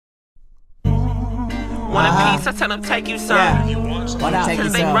Want a piece, I tell them take you some.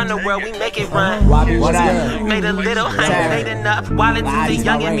 Cause they run the world, we make it run. Made a little, I ain't made enough. While it's the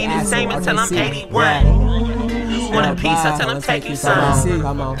young and me the same until I'm 81. Want a piece, I tell them take you some.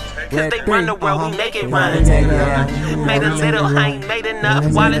 Cause they run the world, we make it run. Made a little, I ain't made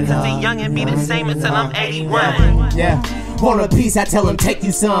enough. While it's the young and be the same until I'm 81. Want a piece, I tell him take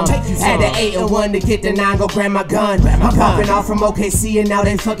you some. Had the 8 and 1 to get the 9, go grab my gun. I'm popping off from OKC and now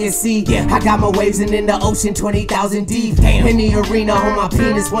they fucking see. I got my waves and in the ocean 20,000 deep. In the arena on my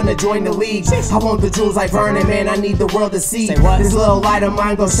penis, wanna join the league. I want the Jules like Verne, man, I need the world to see. This little light of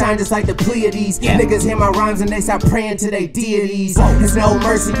mine gon' shine just like the Pleiades. Niggas hear my rhymes and they start praying to they deities. There's no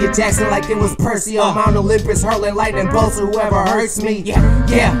mercy, get Jackson like it was Percy. On Mount Olympus, hurling lightning bolts to whoever hurts me.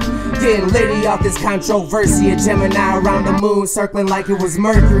 Getting litty off this controversy. A Gemini around the moon, circling like it was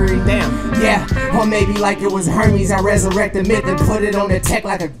Mercury. Or maybe like it was Hermes. I resurrect the myth and put it on the tech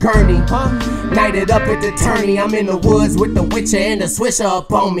like a Gurney. Nighted up at the Tourney, I'm in the woods with the Witcher and the Swisher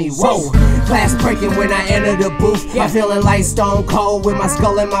up on me. Whoa, glass breaking when I enter the booth. I'm feeling like Stone Cold with my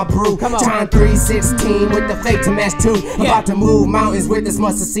skull and my brew. John 3:16 with the fake to match 2. About to move mountains with this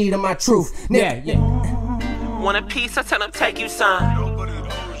mustard seed of my truth. Want a piece, I tell them take you some.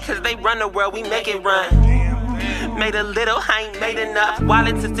 Cause they run the world, we make it run. Made a little, I ain't made enough. While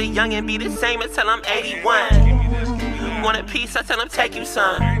it's the young and be the same until I'm 81. Want a piece, I tell them take you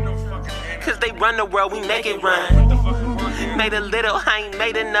some. Cause they run the world, we make it run. Made a little, I ain't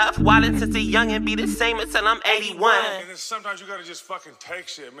made enough. While it's the young and be the same until I'm 81. And then sometimes you gotta just fucking take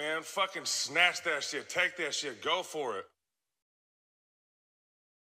shit, man. Fucking snatch that shit, take that shit, go for it.